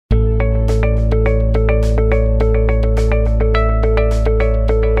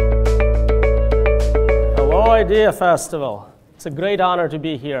Ideafestival. It's a great honor to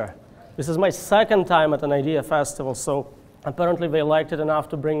be here. This is my second time at an Ideafestival, so apparently they liked it enough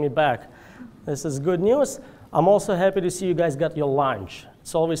to bring me back. This is good news. I'm also happy to see you guys got your lunch.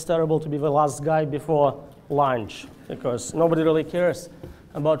 It's always terrible to be the last guy before lunch because nobody really cares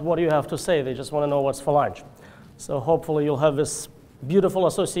about what you have to say. They just want to know what's for lunch. So hopefully you'll have this beautiful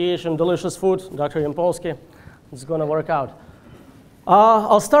association, delicious food, Dr. Yampolskiy. It's going to work out.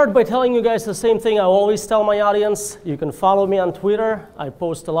 I'll start by telling you guys the same thing I always tell my audience. You can follow me on Twitter. I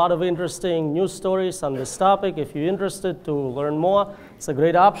post a lot of interesting news stories on this topic. If you're interested to learn more, it's a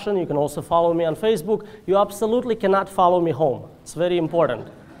great option. You can also follow me on Facebook. You absolutely cannot follow me home. It's very important.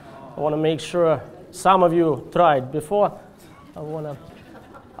 I want to make sure some of you tried before.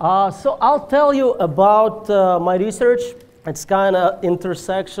 So I'll tell you about my research. It's kind of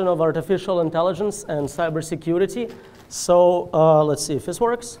intersection of artificial intelligence and cybersecurity. So let's see if this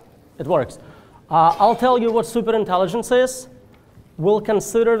works. It works. I'll tell you what superintelligence is. We'll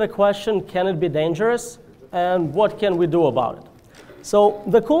consider the question, can it be dangerous? And what can we do about it? So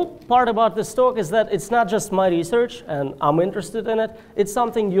the cool part about this talk is that it's not just my research, and I'm interested in it. It's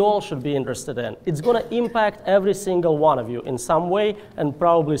something you all should be interested in. It's going to impact every single one of you in some way, and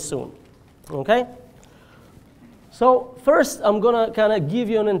probably soon. OK? So first, I'm going to kind of give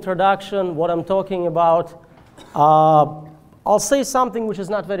you an introduction, what I'm talking about. I'll say something which is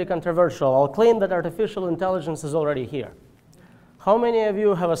not very controversial. I'll claim that artificial intelligence is already here. How many of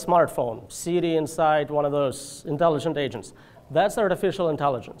you have a smartphone, Siri inside one of those intelligent agents? That's artificial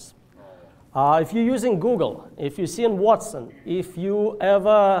intelligence. If you're using Google, if you've seen Watson, if you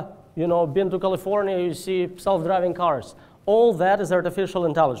ever been to California, you see self-driving cars, all that is artificial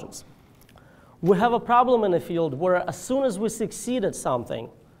intelligence. We have a problem in the field where as soon as we succeed at something,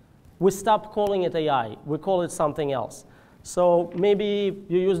 we stopped calling it AI. We call it something else. So maybe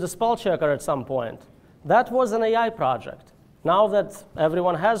you used a spell checker at some point. That was an AI project. Now that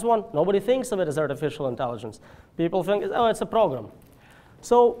everyone has one, nobody thinks of it as artificial intelligence. People think, oh, it's a program.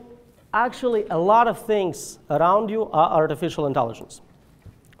 So actually, a lot of things around you are artificial intelligence.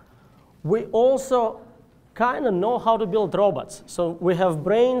 We also kind of know how to build robots. So we have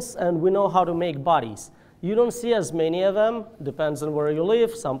brains, and we know how to make bodies. You don't see as many of them. Depends on where you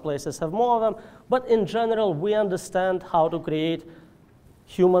live. Some places have more of them. But in general, we understand how to create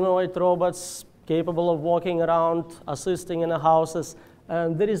humanoid robots capable of walking around, assisting in the houses.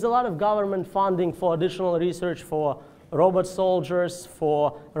 And there is a lot of government funding for additional research for robot soldiers,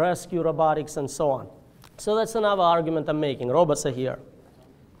 for rescue robotics, and so on. So that's another argument I'm making. Robots are here.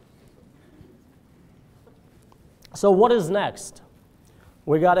 So what is next?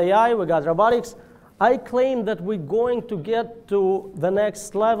 We got AI, we got robotics. I claim that we're going to get to the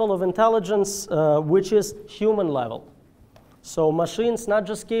next level of intelligence, which is human level. So machines not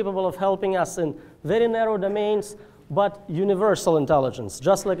just capable of helping us in very narrow domains, but universal intelligence,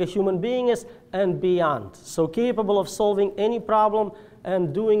 just like a human being is, and beyond. So capable of solving any problem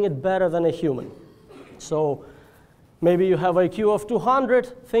and doing it better than a human. So maybe you have IQ of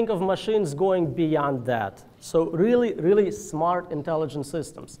 200. Think of machines going beyond that. So really, really smart, intelligent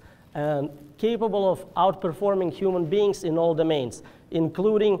systems, and capable of outperforming human beings in all domains,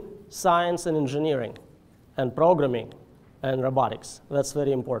 including science and engineering, and programming, and robotics. That's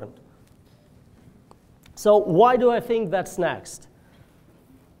very important. So why do I think that's next?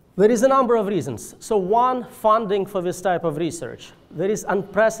 There is a number of reasons. So one, funding for this type of research. There is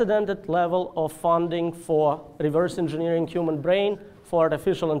unprecedented level of funding for reverse engineering human brain for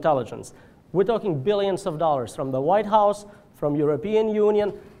artificial intelligence. We're talking billions of dollars from the White House, from European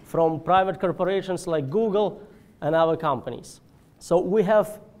Union, from private corporations like Google and other companies. So we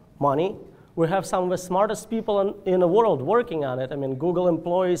have money. We have some of the smartest people in the world working on it. I mean, Google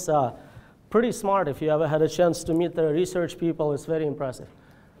employees are pretty smart. If you ever had a chance to meet the research people, it's very impressive.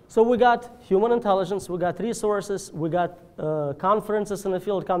 So we got human intelligence, we got resources, we got conferences in the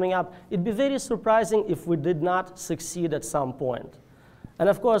field coming up. It'd be very surprising if we did not succeed at some point. And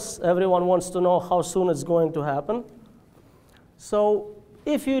of course, everyone wants to know how soon it's going to happen. So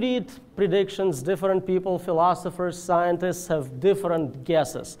if you read predictions, different people, philosophers, scientists have different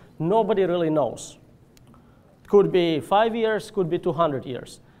guesses. Nobody really knows. Could be 5 years, could be 200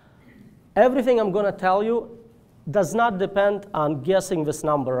 years. Everything I'm going to tell you does not depend on guessing this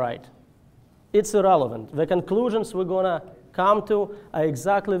number right. It's irrelevant. The conclusions we're going to come to are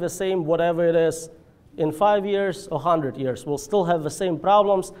exactly the same, whatever it is, in 5 years or 100 years. We'll still have the same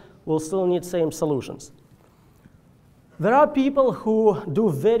problems. We'll still need same solutions. There are people who do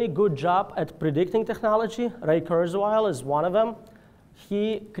a very good job at predicting technology. Ray Kurzweil is one of them.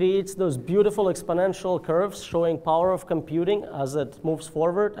 He creates those beautiful exponential curves showing power of computing as it moves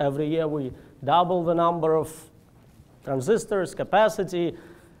forward. Every year we double the number of transistors, capacity,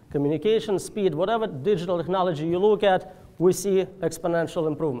 communication speed, whatever digital technology you look at, we see exponential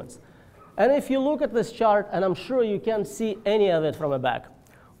improvements. And if you look at this chart, and I'm sure you can't see any of it from the back,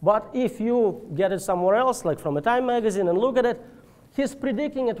 but if you get it somewhere else, like from a Time magazine, and look at it, he's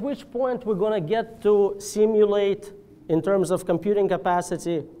predicting at which point we're going to get to simulate, in terms of computing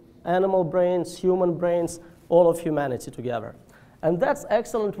capacity, animal brains, human brains, all of humanity together. And that's an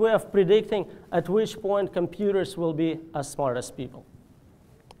excellent way of predicting at which point computers will be as smart as people.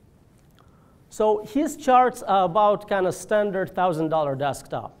 So his charts are about kind of standard $1,000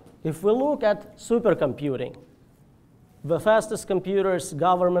 desktop. If we look at supercomputing, the fastest computers,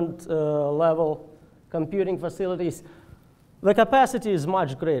 government level computing facilities, the capacity is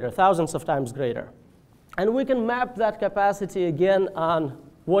much greater, thousands of times greater. And we can map that capacity again on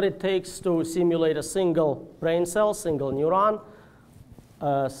what it takes to simulate a single brain cell, single neuron,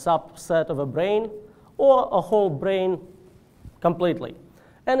 a subset of a brain, or a whole brain completely.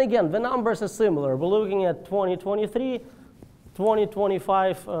 And again, the numbers are similar. We're looking at 2023,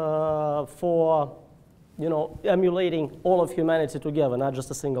 2025 for emulating all of humanity together, not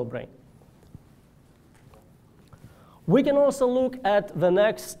just a single brain. We can also look at the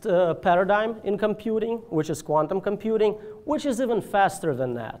next paradigm in computing, which is quantum computing, which is even faster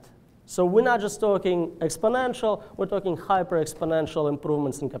than that. So we're not just talking exponential, we're talking hyper-exponential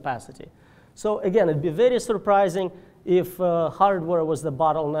improvements in capacity. So again, it'd be very surprising if hardware was the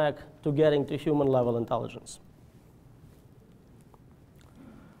bottleneck to getting to human-level intelligence.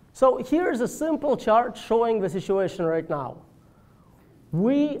 So here's a simple chart showing the situation right now.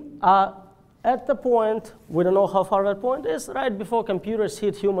 We are at the point, we don't know how far that point is, right before computers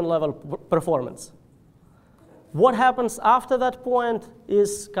hit human-level performance. What happens after that point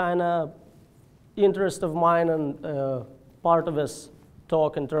is kind of interest of mine and part of this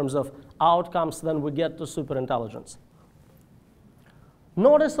talk in terms of outcomes when we get to superintelligence.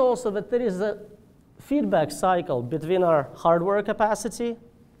 Notice also that there is a feedback cycle between our hardware capacity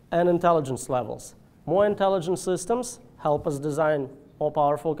and intelligence levels. More intelligent systems help us design more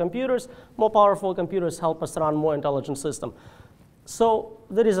powerful computers help us run more intelligent systems. So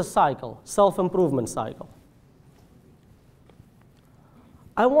there is a cycle, self-improvement cycle.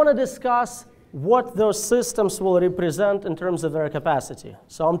 I want to discuss what those systems will represent in terms of their capacity.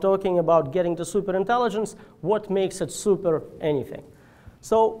 So I'm talking about getting to superintelligence, what makes it super anything.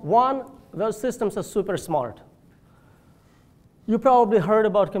 So one, those systems are super smart. You probably heard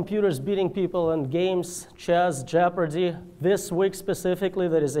about computers beating people in games, chess, Jeopardy. This week specifically,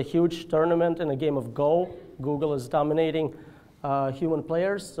 there is a huge tournament in a game of Go. Google is dominating human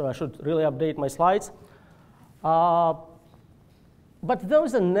players, so I should really update my slides. But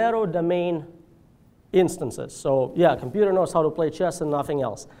those are narrow domain instances. So yeah, computer knows how to play chess and nothing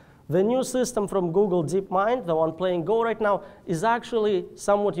else. The new system from Google, DeepMind, the one playing Go right now, is actually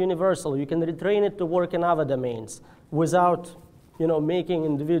somewhat universal. You can retrain it to work in other domains without making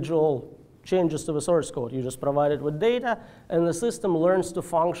individual changes to the source code. You just provide it with data, and the system learns to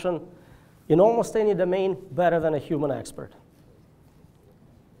function in almost any domain better than a human expert.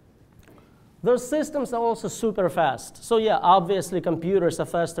 Those systems are also super fast. So yeah, obviously computers are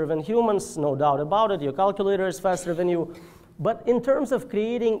faster than humans, no doubt about it. Your calculator is faster than you. But in terms of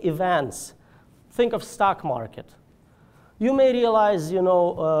creating events, think of stock market. You may realize,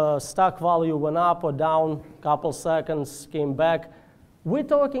 stock value went up or down, couple seconds, came back. We're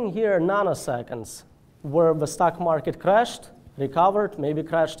talking here nanoseconds, where the stock market crashed, recovered, maybe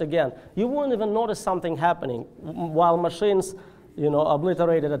crashed again. You won't even notice something happening while machines,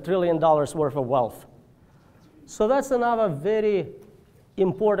 obliterated $1 trillion worth of wealth. So that's another very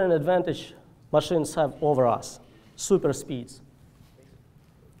important advantage machines have over us, super speeds.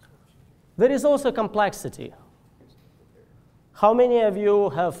 There is also complexity. How many of you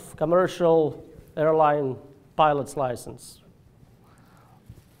have commercial airline pilot's license?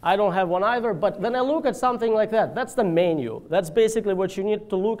 I don't have one either, but when I look at something like that, that's the menu. That's basically what you need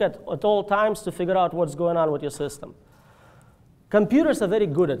to look at all times to figure out what's going on with your system. Computers are very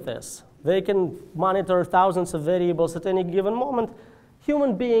good at this. They can monitor thousands of variables at any given moment.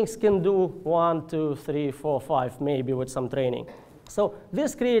 Human beings can do 1, 2, 3, 4, 5, maybe with some training. So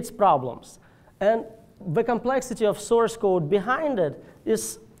this creates problems. And the complexity of source code behind it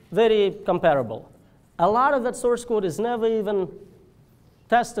is very comparable. A lot of that source code is never even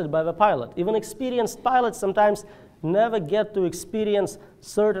tested by the pilot. Even experienced pilots sometimes never get to experience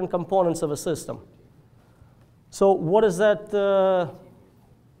certain components of a system. So what does that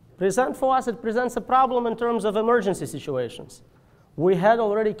present for us? It presents a problem in terms of emergency situations. We had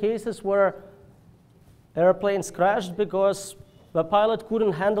already cases where airplanes crashed because the pilot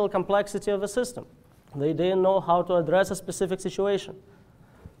couldn't handle complexity of the system. They didn't know how to address a specific situation.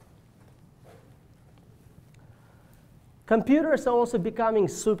 Computers are also becoming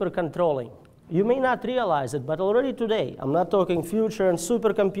super controlling. You may not realize it, but already today, I'm not talking future and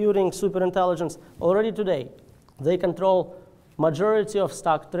supercomputing, superintelligence, already today, they control majority of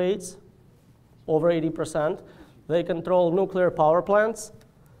stock trades, over 80%. They control nuclear power plants,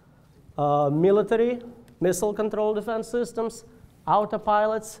 military, missile control defense systems,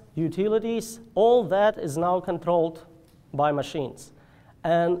 autopilots, utilities. All that is now controlled by machines.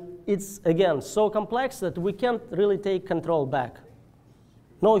 And it's, again, so complex that we can't really take control back.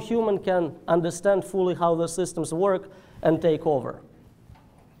 No human can understand fully how the systems work and take over.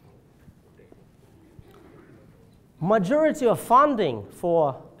 Majority of funding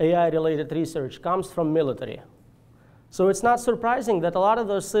for AI-related research comes from military. So it's not surprising that a lot of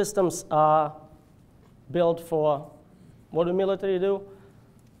those systems are built for, what do military do?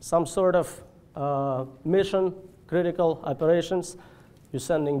 Some sort of mission, critical operations. You're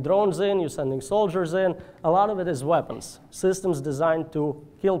sending drones in, you're sending soldiers in. A lot of it is weapons, systems designed to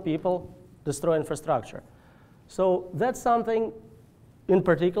kill people, destroy infrastructure. So that's something in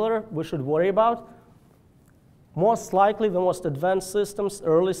particular we should worry about. Most likely, the most advanced systems,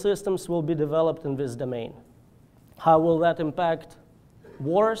 early systems, will be developed in this domain. How will that impact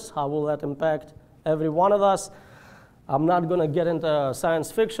wars? How will that impact every one of us? I'm not going to get into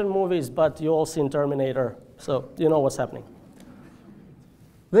science fiction movies, but you all seen Terminator, so you know what's happening.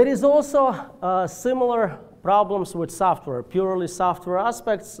 There is also similar problems with software, purely software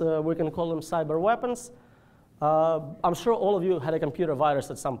aspects. We can call them cyber weapons. I'm sure all of you had a computer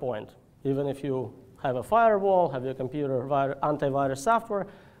virus at some point. Even if you have a firewall, have your computer antivirus software,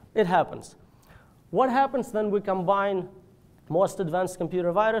 it happens. What happens then we combine most advanced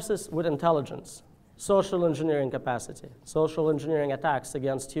computer viruses with intelligence, social engineering capacity, social engineering attacks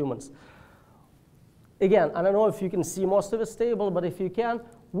against humans? Again, I don't know if you can see most of this table, but if you can,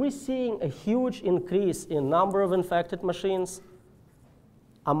 we're seeing a huge increase in number of infected machines,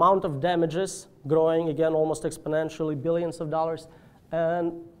 amount of damages growing, again, almost exponentially, billions of dollars.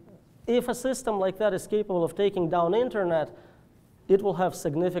 And if a system like that is capable of taking down the internet, it will have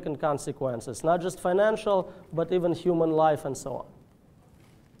significant consequences, not just financial, but even human life and so on.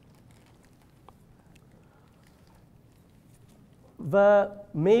 The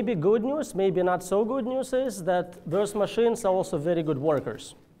maybe good news, maybe not so good news is that those machines are also very good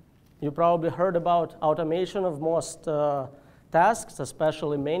workers. You probably heard about automation of most tasks,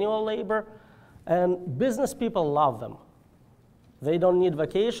 especially manual labor, and business people love them. They don't need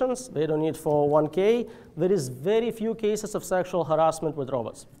vacations, they don't need 401k. There is very few cases of sexual harassment with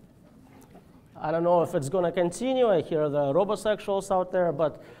robots. I don't know if it's going to continue. I hear the robosexuals out there,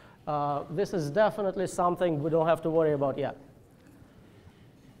 but this is definitely something we don't have to worry about yet.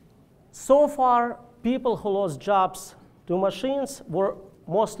 So far, people who lost jobs to machines were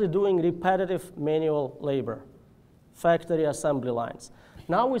mostly doing repetitive manual labor, factory assembly lines.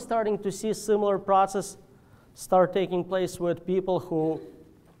 Now we're starting to see similar process start taking place with people who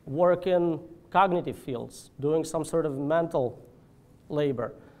work in cognitive fields, doing some sort of mental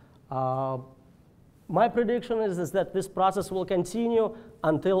labor. My prediction is that this process will continue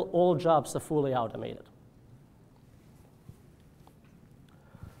until all jobs are fully automated.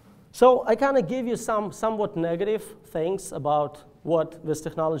 So I kind of give you some somewhat negative things about what this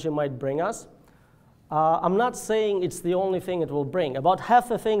technology might bring us. I'm not saying it's the only thing it will bring. About half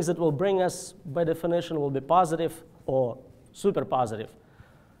the things it will bring us, by definition, will be positive or super positive.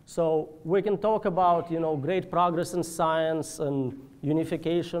 So we can talk about, great progress in science and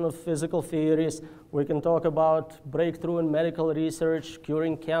unification of physical theories. We can talk about breakthrough in medical research,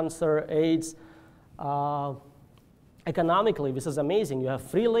 curing cancer, AIDS. Economically, this is amazing. You have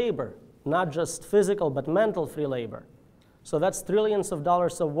free labor, not just physical, but mental free labor. So that's trillions of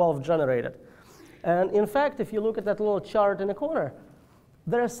dollars of wealth generated. And in fact, if you look at that little chart in the corner,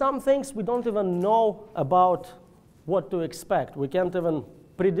 there are some things we don't even know about what to expect. We can't even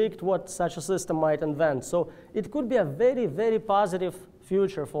predict what such a system might invent. So it could be a very, very positive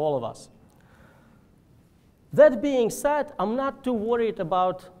future for all of us. That being said, I'm not too worried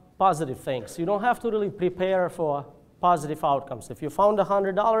about positive things. You don't have to really prepare for positive outcomes. If you found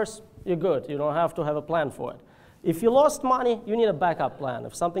 $100, you're good. You don't have to have a plan for it. If you lost money, you need a backup plan.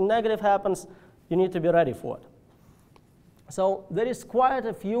 If something negative happens, you need to be ready for it. So there is quite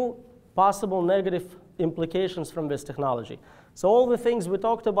a few possible negative implications from this technology. So all the things we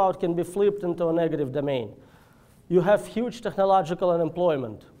talked about can be flipped into a negative domain. You have huge technological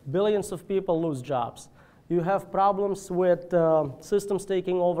unemployment. Billions of people lose jobs. You have problems with systems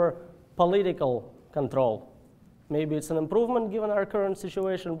taking over political control. Maybe it's an improvement given our current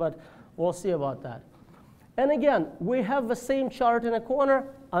situation, but we'll see about that. And again, we have the same chart in a corner,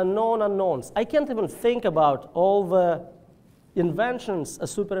 unknown unknowns. I can't even think about all the inventions a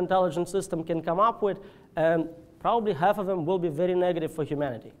super intelligent system can come up with, and probably half of them will be very negative for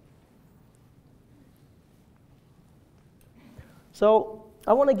humanity. So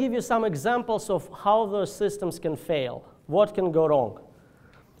I want to give you some examples of how those systems can fail, what can go wrong.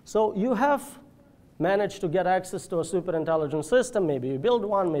 So you have managed to get access to a super intelligent system. Maybe you build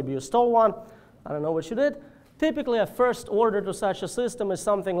one, maybe you stole one. I don't know what you did. Typically, a first order to such a system is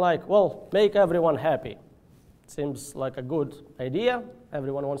something like, well, make everyone happy. Seems like a good idea.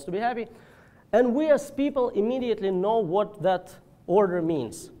 Everyone wants to be happy. And we as people immediately know what that order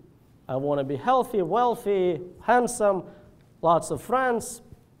means. I want to be healthy, wealthy, handsome, lots of friends.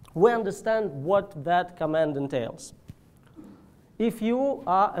 We understand what that command entails. If you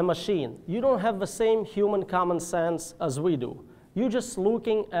are a machine, you don't have the same human common sense as we do. You're just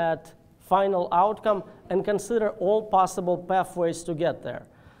looking at final outcome and consider all possible pathways to get there.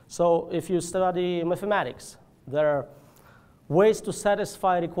 So if you study mathematics, there are ways to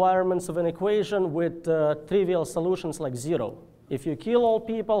satisfy requirements of an equation with trivial solutions like 0. If you kill all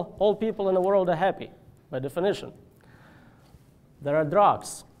people in the world are happy, by definition. There are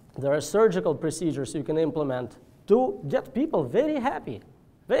drugs. There are surgical procedures you can implement to get people very happy,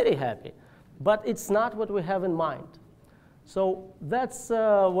 very happy. But it's not what we have in mind. So that's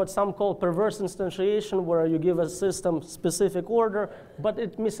what some call perverse instantiation, where you give a system specific order, but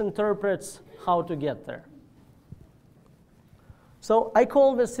it misinterprets how to get there. So I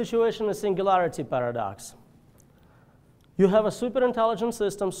call this situation a singularity paradox. You have a super intelligent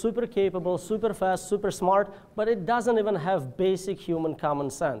system, super capable, super fast, super smart, but it doesn't even have basic human common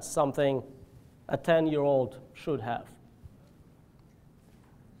sense, something a 10-year-old should have.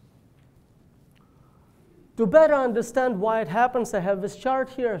 To better understand why it happens, I have this chart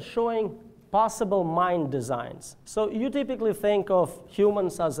here showing possible mind designs. So you typically think of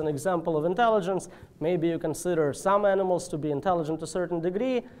humans as an example of intelligence. Maybe you consider some animals to be intelligent to a certain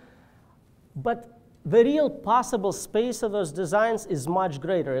degree. But the real possible space of those designs is much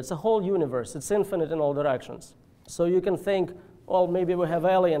greater. It's a whole universe. It's infinite in all directions. So you can think, well, maybe we have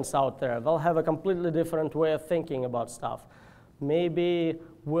aliens out there. They'll have a completely different way of thinking about stuff. Maybe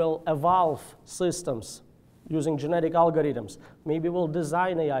we'll evolve systems using genetic algorithms. Maybe we'll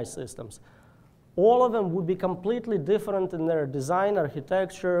design AI systems. All of them would be completely different in their design,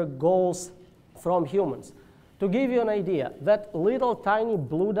 architecture, goals from humans. To give you an idea, that little tiny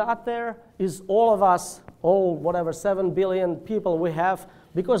blue dot there is all of us, all whatever 7 billion people we have,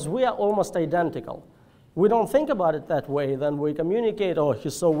 because we are almost identical. We don't think about it that way. Then we communicate, oh,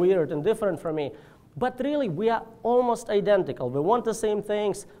 he's so weird and different from me. But really, we are almost identical. We want the same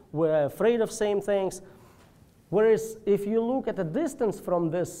things. We're afraid of same things. Whereas if you look at a distance from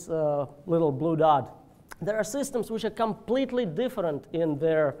this little blue dot, there are systems which are completely different in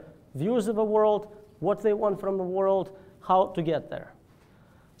their views of the world, what they want from the world, how to get there.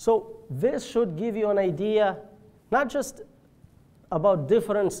 So this should give you an idea, not just about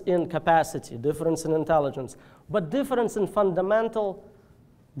difference in capacity, difference in intelligence, but difference in fundamental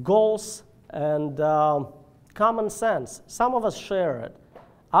goals and common sense. Some of us share it,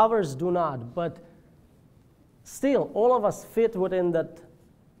 others do not, but still, all of us fit within that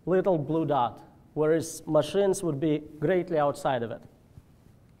little blue dot, whereas machines would be greatly outside of it.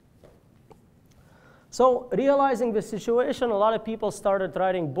 So realizing the situation, a lot of people started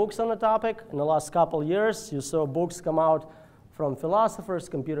writing books on the topic. In the last couple years, you saw books come out from philosophers,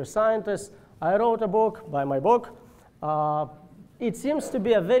 computer scientists. I wrote a book by my book. It seems to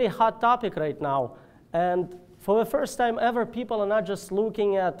be a very hot topic right now. And for the first time ever, people are not just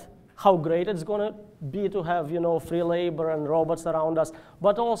looking at how great it's going to be to have, free labor and robots around us,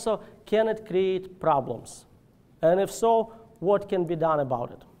 but also, can it create problems? And if so, what can be done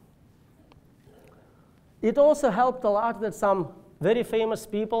about it? It also helped a lot that some very famous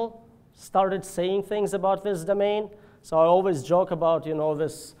people started saying things about this domain. So I always joke about,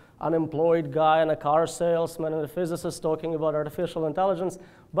 this unemployed guy and a car salesman and a physicist talking about artificial intelligence.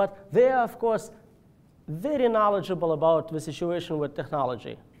 But they are, of course, very knowledgeable about the situation with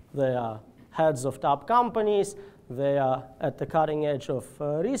technology. They are heads of top companies. They are at the cutting edge of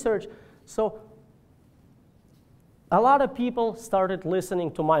research. So a lot of people started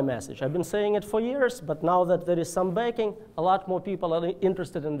listening to my message. I've been saying it for years, but now that there is some backing, a lot more people are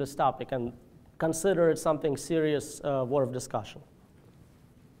interested in this topic and consider it something serious, worth discussion.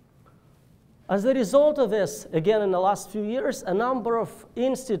 As a result of this, again, in the last few years, a number of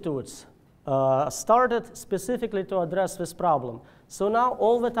institutes started specifically to address this problem. So now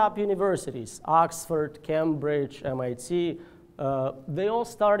all the top universities, Oxford, Cambridge, MIT, they all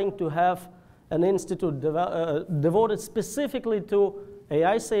starting to have an institute devoted specifically to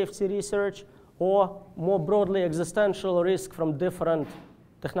AI safety research, or more broadly existential risk from different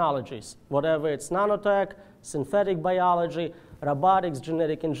technologies, whatever it's nanotech, synthetic biology, robotics,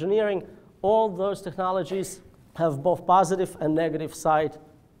 genetic engineering. All those technologies have both positive and negative side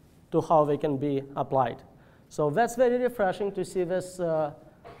to how they can be applied. So that's very refreshing to see this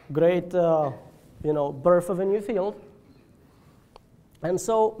great birth of a new field. And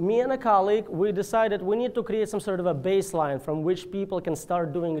so me and a colleague, we decided we need to create some sort of a baseline from which people can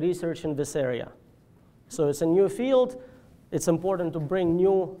start doing research in this area. So it's a new field. It's important to bring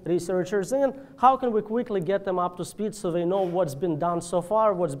new researchers in. How can we quickly get them up to speed so they know what's been done so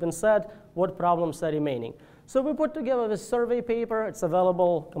far, what's been said, what problems are remaining? So we put together this survey paper. It's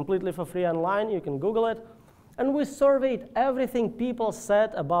available completely for free online. You can Google it. And we surveyed everything people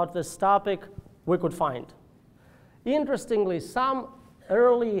said about this topic we could find. Interestingly, some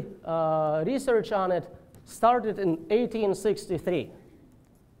early research on it started in 1863.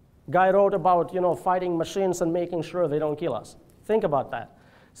 Guy wrote about fighting machines and making sure they don't kill us. Think about that.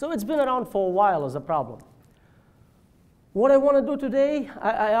 So it's been around for a while as a problem. What I want to do today,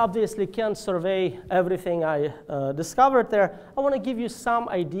 I obviously can't survey everything I discovered there. I want to give you some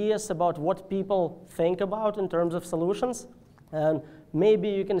ideas about what people think about in terms of solutions. And maybe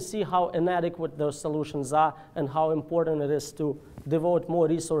you can see how inadequate those solutions are and how important it is to devote more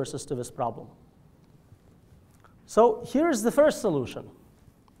resources to this problem. So here's the first solution.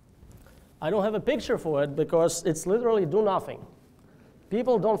 I don't have a picture for it because it's literally do nothing.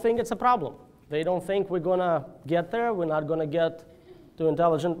 People don't think it's a problem. They don't think we're going to get there. We're not going to get to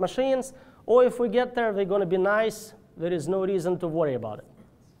intelligent machines. Or if we get there, they're going to be nice. There is no reason to worry about it.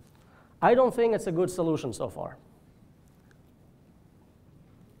 I don't think it's a good solution so far.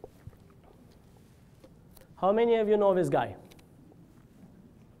 How many of you know this guy?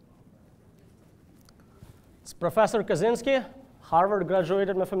 It's Professor Kaczynski, Harvard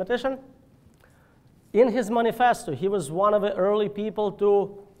graduated mathematician. In his manifesto, he was one of the early people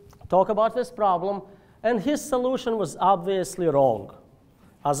to talk about this problem, and his solution was obviously wrong.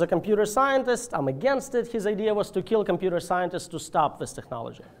 As a computer scientist, I'm against it. His idea was to kill computer scientists to stop this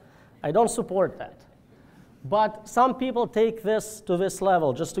technology. I don't support that. But some people take this to this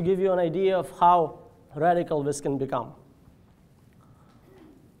level, just to give you an idea of how radical this can become.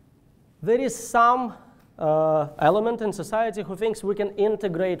 There is some element in society who thinks we can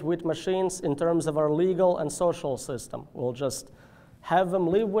integrate with machines in terms of our legal and social system. We'll just have them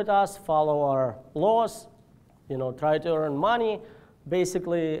live with us, follow our laws, try to earn money,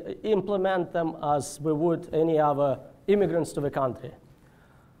 basically implement them as we would any other immigrants to the country.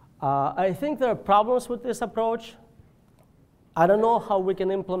 I think there are problems with this approach. I don't know how we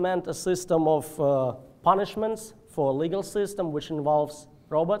can implement a system of punishments for a legal system which involves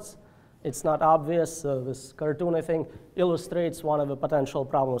robots. It's not obvious. This cartoon, I think, illustrates one of the potential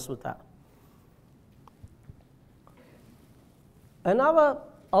problems with that. Another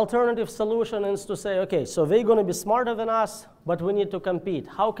alternative solution is to say, OK, so they're going to be smarter than us, but we need to compete.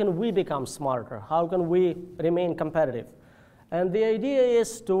 How can we become smarter? How can we remain competitive? And the idea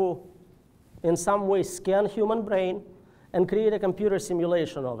is to, in some way, scan human brain and create a computer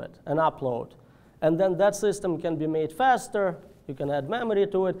simulation of it and upload. And then that system can be made faster. You can add memory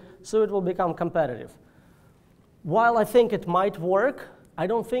to it, so it will become competitive. While I think it might work, I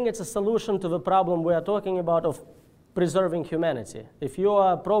don't think it's a solution to the problem we are talking about of preserving humanity. If you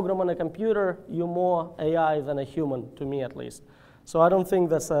are a program on a computer, you're more AI than a human, to me at least. So I don't think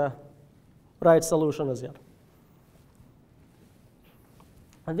that's a right solution as yet.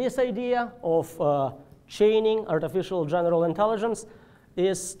 And this idea of chaining artificial general intelligence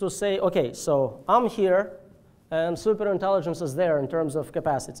is to say, OK, so I'm here, and superintelligence is there in terms of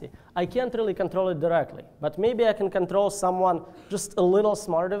capacity. I can't really control it directly, but maybe I can control someone just a little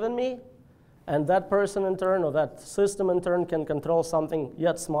smarter than me, and that person in turn, or that system in turn, can control something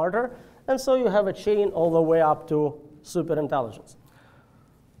yet smarter, and so you have a chain all the way up to superintelligence.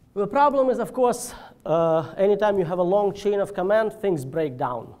 The problem is, of course, anytime you have a long chain of command, things break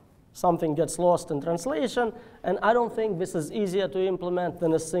down. Something gets lost in translation, and I don't think this is easier to implement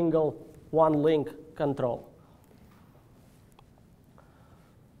than a single one-link control.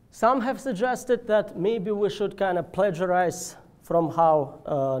 Some have suggested that maybe we should kind of plagiarize from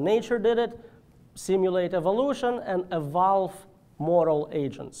how nature did it, simulate evolution, and evolve moral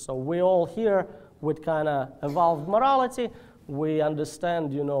agents. So we all here with kind of evolved morality. We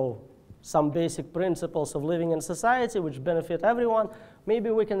understand, some basic principles of living in society which benefit everyone. Maybe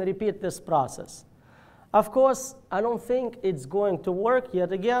we can repeat this process. Of course, I don't think it's going to work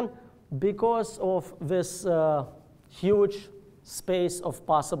yet again because of this huge space of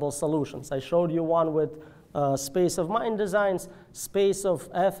possible solutions. I showed you one with space of mind designs. Space of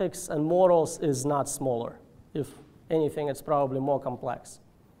ethics and morals is not smaller. If anything, it's probably more complex.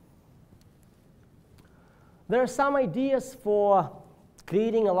 There are some ideas for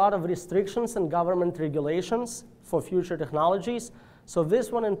creating a lot of restrictions and government regulations for future technologies. So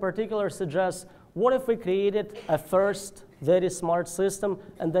this one in particular suggests, what if we created a first very smart system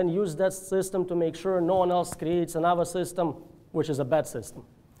and then use that system to make sure no one else creates another system which is a bad system?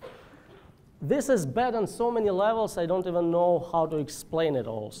 This is bad on so many levels, I don't even know how to explain it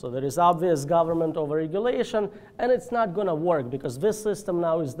all. So there is obvious government overregulation, and it's not going to work because this system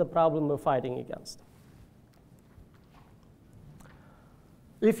now is the problem we're fighting against.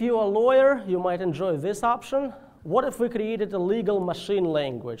 If you're a lawyer, you might enjoy this option. What if we created a legal machine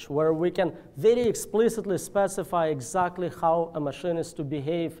language where we can very explicitly specify exactly how a machine is to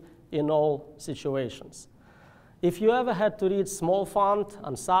behave in all situations? If you ever had to read small font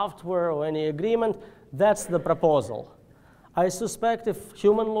on software or any agreement, that's the proposal. I suspect if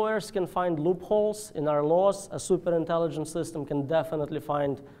human lawyers can find loopholes in our laws, a super intelligent system can definitely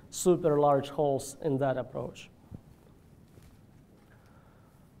find super large holes in that approach.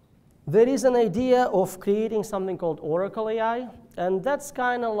 There is an idea of creating something called Oracle AI, and that's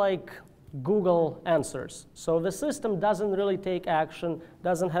kind of like Google Answers. So the system doesn't really take action,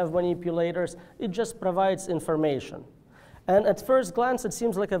 doesn't have manipulators, it just provides information. And at first glance, it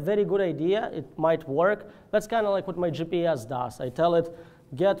seems like a very good idea. It might work. That's kind of like what my GPS does. I tell it,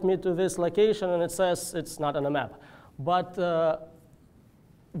 get me to this location, and it says it's not on a map. But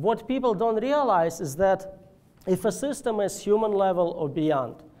what people don't realize is that if a system is human level or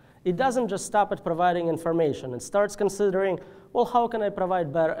beyond, it doesn't just stop at providing information. It starts considering, well, how can I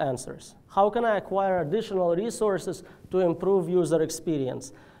provide better answers? How can I acquire additional resources to improve user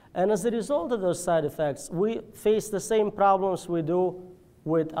experience? And as a result of those side effects, we face the same problems we do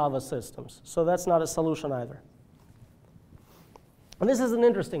with other systems. So that's not a solution either. And this is an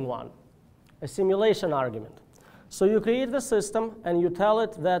interesting one, a simulation argument. So you create the system, and you tell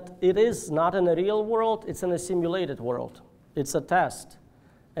it that it is not in a real world, it's in a simulated world. It's a test.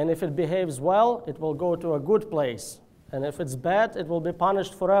 And if it behaves well, it will go to a good place. And if it's bad, it will be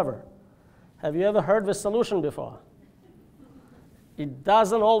punished forever. Have you ever heard this solution before? It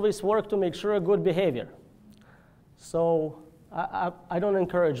doesn't always work to make sure a good behavior. So I don't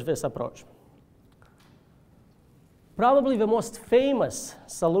encourage this approach. Probably the most famous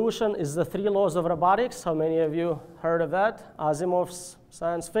solution is the 3 laws of robotics. How many of you heard of that? Asimov's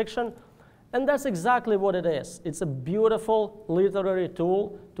science fiction. And that's exactly what it is. It's a beautiful literary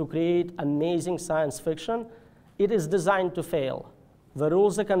tool to create amazing science fiction. It is designed to fail. The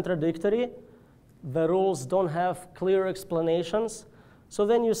rules are contradictory. The rules don't have clear explanations. So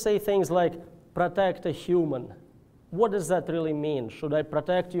then you say things like, protect a human. What does that really mean? Should I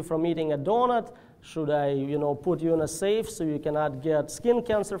protect you from eating a donut? Should I, put you in a safe so you cannot get skin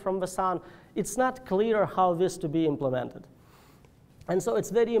cancer from the sun? It's not clear how this to be implemented. And so it's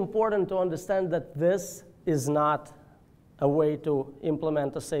very important to understand that this is not a way to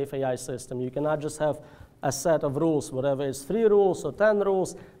implement a safe AI system. You cannot just have a set of rules, whatever it's 3 rules or 10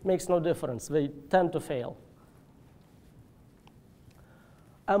 rules, makes no difference. They tend to fail.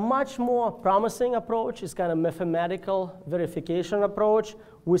 A much more promising approach is kind of mathematical verification approach.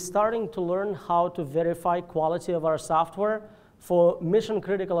 We're starting to learn how to verify quality of our software for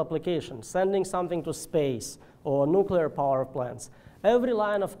mission-critical applications, sending something to space or nuclear power plants. Every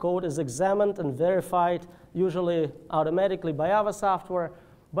line of code is examined and verified, usually automatically by our software.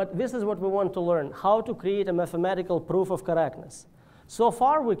 But this is what we want to learn, how to create a mathematical proof of correctness. So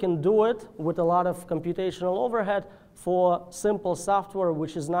far, we can do it with a lot of computational overhead for simple software,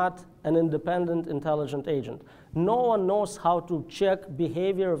 which is not an independent intelligent agent. No one knows how to check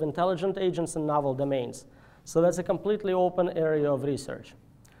behavior of intelligent agents in novel domains. So that's a completely open area of research.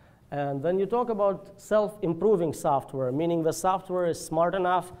 And then you talk about self-improving software, meaning the software is smart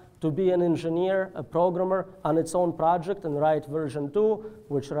enough to be an engineer, a programmer on its own project and write version 2,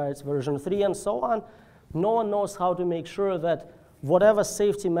 which writes version 3, and so on. No one knows how to make sure that whatever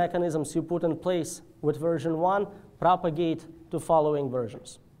safety mechanisms you put in place with version 1 propagate to following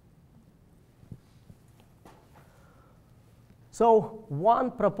versions. So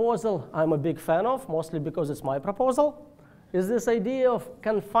one proposal I'm a big fan of, mostly because it's my proposal, is this idea of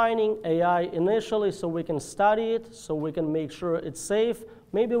confining AI initially so we can study it, so we can make sure it's safe.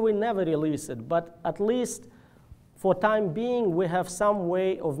 Maybe we never release it, but at least for time being, we have some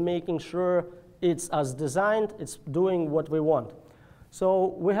way of making sure it's as designed, it's doing what we want.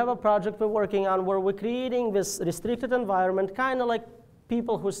 So we have a project we're working on where we're creating this restricted environment, kind of like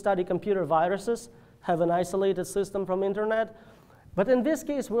people who study computer viruses, have an isolated system from internet. But in this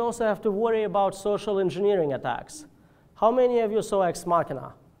case, we also have to worry about social engineering attacks. How many of you saw Ex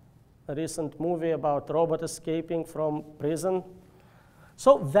Machina, a recent movie about robot escaping from prison?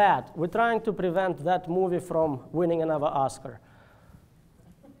 So we're trying to prevent that movie from winning another Oscar.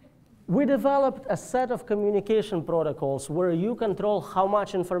 We developed a set of communication protocols where you control how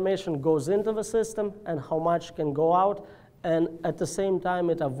much information goes into the system and how much can go out, and at the same time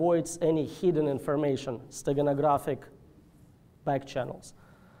it avoids any hidden information, steganographic back channels.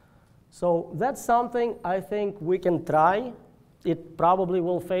 So that's something I think we can try. It probably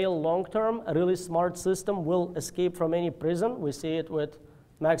will fail long term. A really smart system will escape from any prison. We see it with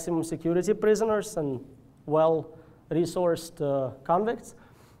maximum security prisoners and well-resourced convicts.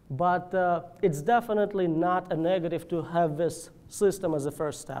 But it's definitely not a negative to have this system as a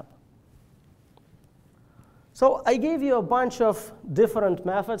first step. So I gave you a bunch of different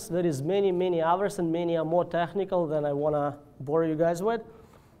methods. There is many others, and many are more technical than I want to bore you guys with.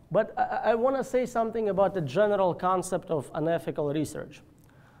 But I want to say something about the general concept of unethical research.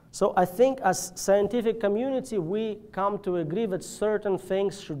 So I think as scientific community, we come to agree that certain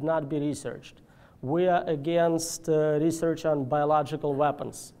things should not be researched. We are against research on biological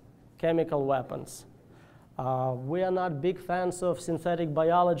weapons, chemical weapons. We are not big fans of synthetic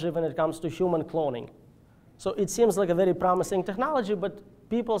biology when it comes to human cloning. So it seems like a very promising technology, but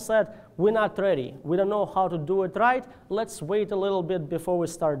people said, we're not ready. We don't know how to do it right. Let's wait a little bit before we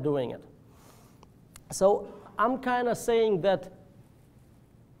start doing it. So I'm kind of saying that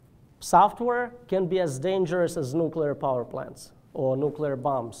software can be as dangerous as nuclear power plants, or nuclear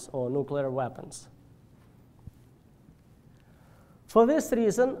bombs, or nuclear weapons. For this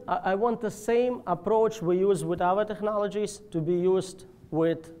reason, I want the same approach we use with other technologies to be used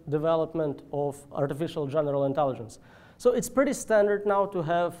with development of artificial general intelligence. So it's pretty standard now to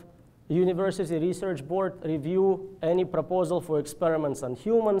have a university research board review any proposal for experiments on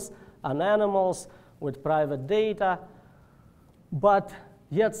humans, on animals, with private data. But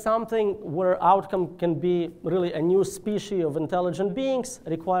yet something where outcome can be really a new species of intelligent beings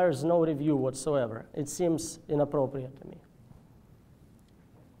requires no review whatsoever. It seems inappropriate to me.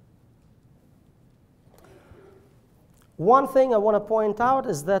 One thing I want to point out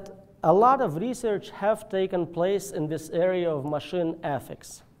is that a lot of research have taken place in this area of machine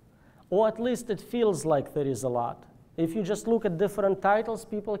ethics, or at least it feels like there is a lot. If you just look at different titles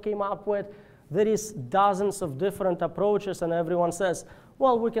people came up with, there is dozens of different approaches, and everyone says,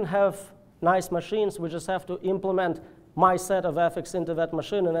 well, we can have nice machines, we just have to implement my set of ethics into that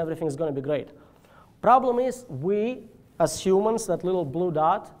machine and everything's going to be great. Problem is, we, as humans, that little blue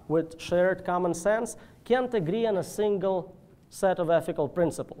dot with shared common sense, can't agree on a single set of ethical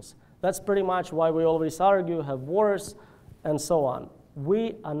principles. That's pretty much why we always argue, have wars, and so on.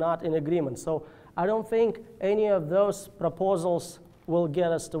 We are not in agreement. So I don't think any of those proposals will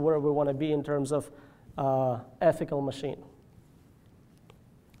get us to where we want to be in terms of ethical machine.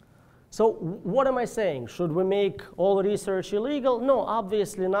 So what am I saying? Should we make all research illegal? No,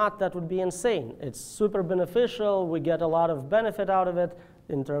 obviously not. That would be insane. It's super beneficial. We get a lot of benefit out of it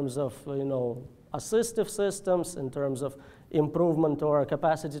in terms of, assistive systems, in terms of improvement to our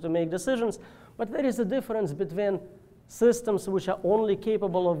capacity to make decisions. But there is a difference between systems which are only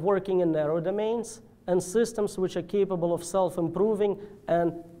capable of working in narrow domains and systems which are capable of self-improving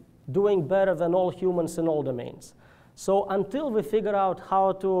and doing better than all humans in all domains. So until we figure out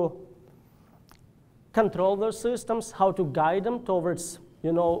how to control those systems, how to guide them towards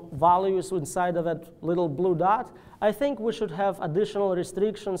values inside of that little blue dot, I think we should have additional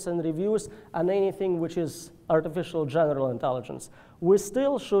restrictions and reviews on anything which is artificial general intelligence. We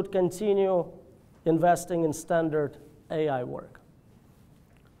still should continue investing in standard AI work.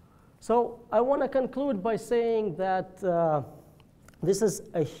 So I want to conclude by saying that this is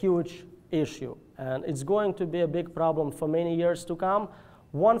a huge issue, and it's going to be a big problem for many years to come.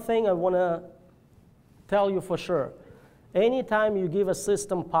 One thing I want to tell you for sure, anytime you give a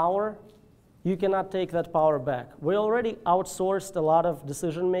system power, you cannot take that power back. We already outsourced a lot of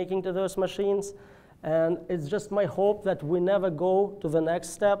decision-making to those machines, and it's just my hope that we never go to the next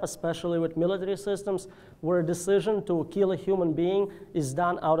step, especially with military systems, where a decision to kill a human being is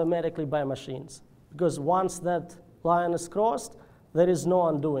done automatically by machines. Because once that line is crossed, there is no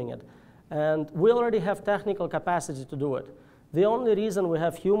undoing it. And we already have technical capacity to do it. The only reason we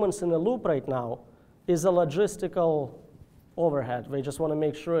have humans in the loop right now is a logistical overhead. We just want to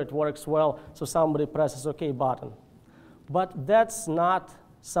make sure it works well, so somebody presses OK button. But that's not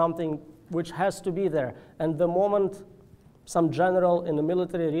something which has to be there. And the moment some general in the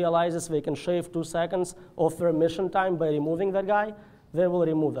military realizes they can shave 2 seconds off their mission time by removing that guy, they will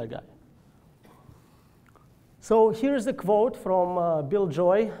remove that guy. So here's a quote from Bill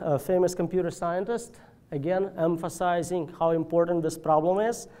Joy, a famous computer scientist, again emphasizing how important this problem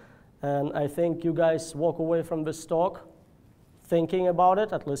is. And I think you guys walk away from this talk thinking about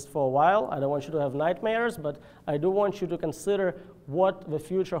it, at least for a while. I don't want you to have nightmares, but I do want you to consider what the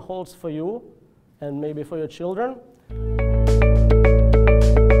future holds for you and maybe for your children.